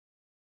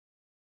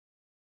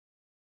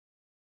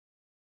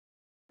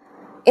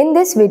in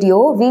this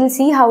video, we'll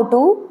see how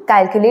to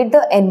calculate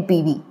the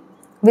NPV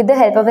with the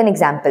help of an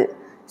example.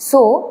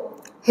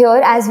 So,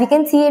 here as we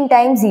can see in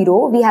time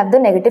 0, we have the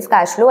negative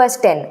cash flow as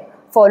 10,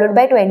 followed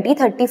by 20,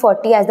 30,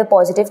 40 as the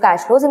positive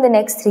cash flows in the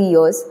next 3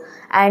 years.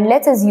 And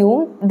let's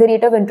assume the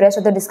rate of interest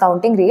or the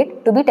discounting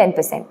rate to be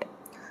 10%.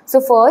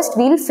 So, first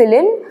we'll fill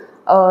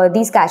in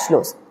these cash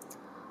flows.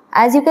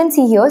 As you can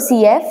see here,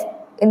 CF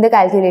in the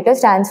calculator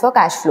stands for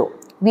cash flow.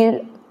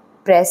 We'll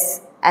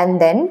press and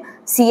then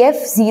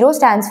CF0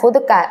 stands for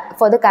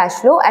the cash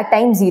flow at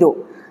time 0,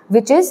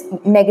 which is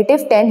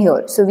negative 10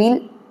 here. So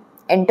we'll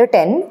enter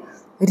 10,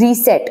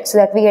 reset so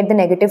that we get the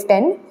negative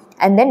 10,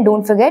 and then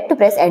don't forget to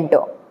press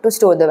enter to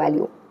store the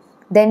value.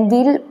 Then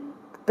we'll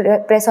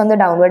press on the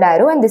downward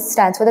arrow, and this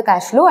stands for the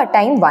cash flow at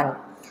time 1.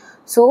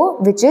 So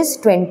which is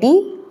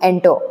 20,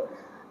 enter.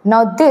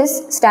 Now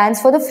this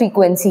stands for the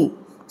frequency.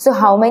 So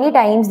how many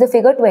times the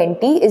figure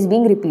 20 is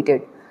being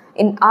repeated?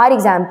 In our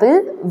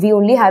example, we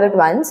only have it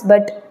once,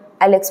 but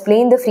I'll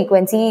explain the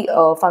frequency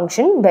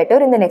function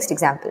better in the next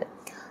example.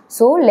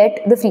 So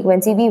let the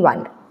frequency be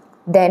 1.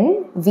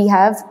 Then we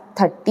have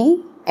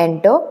 30,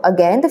 enter,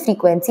 again the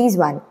frequency is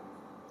 1.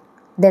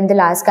 Then the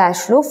last cash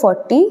flow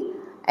 40,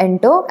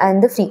 enter,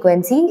 and the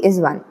frequency is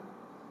 1.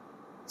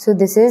 So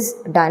this is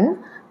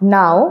done.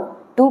 Now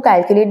to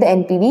calculate the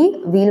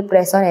NPV, we'll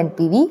press on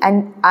NPV,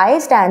 and I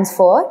stands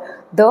for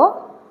the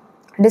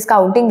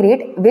discounting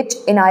rate, which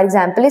in our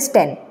example is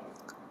 10,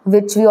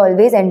 which we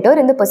always enter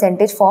in the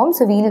percentage form.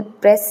 So we'll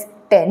press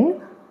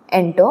 10,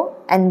 enter,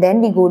 and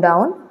then we go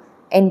down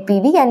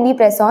NPV and we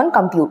press on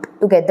compute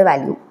to get the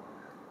value.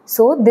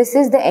 So this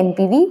is the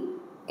NPV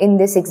in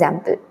this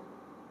example.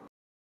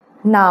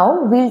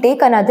 Now we'll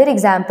take another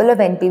example of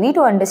NPV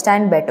to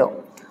understand better.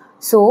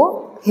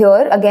 So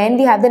here again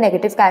we have the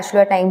negative cash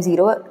flow at time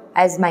 0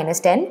 as minus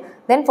 10,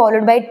 then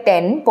followed by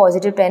 10,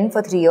 positive 10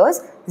 for 3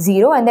 years,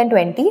 0, and then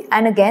 20,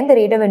 and again the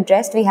rate of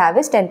interest we have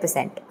is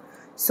 10%.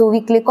 So we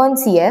click on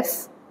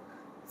CF,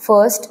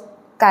 first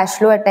cash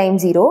flow at time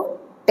 0,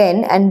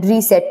 10, and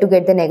reset to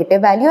get the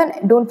negative value,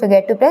 and don't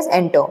forget to press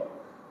enter.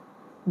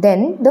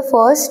 Then the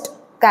first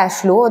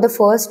cash flow, or the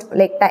first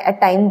at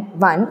time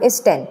 1 is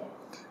 10.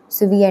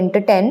 So we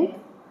enter 10,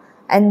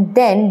 and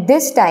then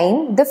this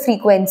time the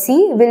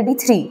frequency will be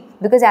 3,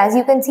 because as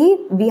you can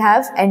see we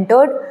have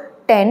entered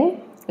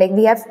 10,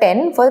 we have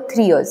 10 for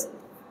 3 years.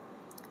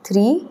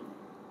 3,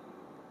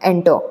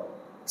 enter.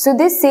 So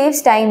this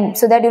saves time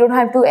so that you don't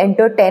have to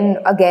enter 10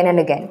 again and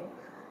again.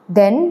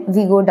 Then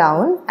we go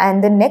down,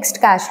 and the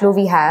next cash flow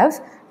we have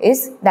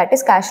is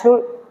cash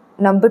flow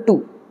number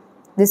 2.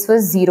 This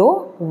was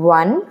 0,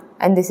 1,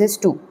 and this is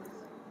 2.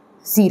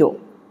 0,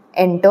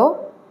 enter,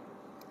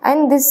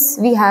 and this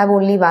we have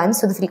only 1,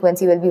 so the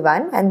frequency will be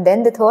 1, and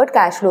then the third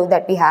cash flow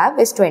that we have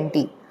is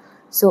 20.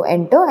 So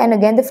enter, and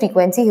again the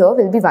frequency here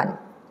will be 1.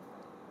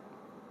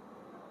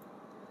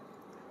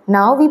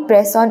 Now we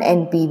press on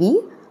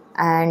NPV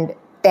and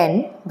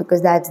 10,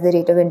 because that's the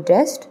rate of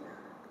interest,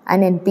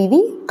 and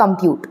NPV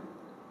compute.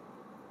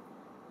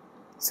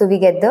 So we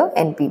get the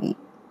NPV.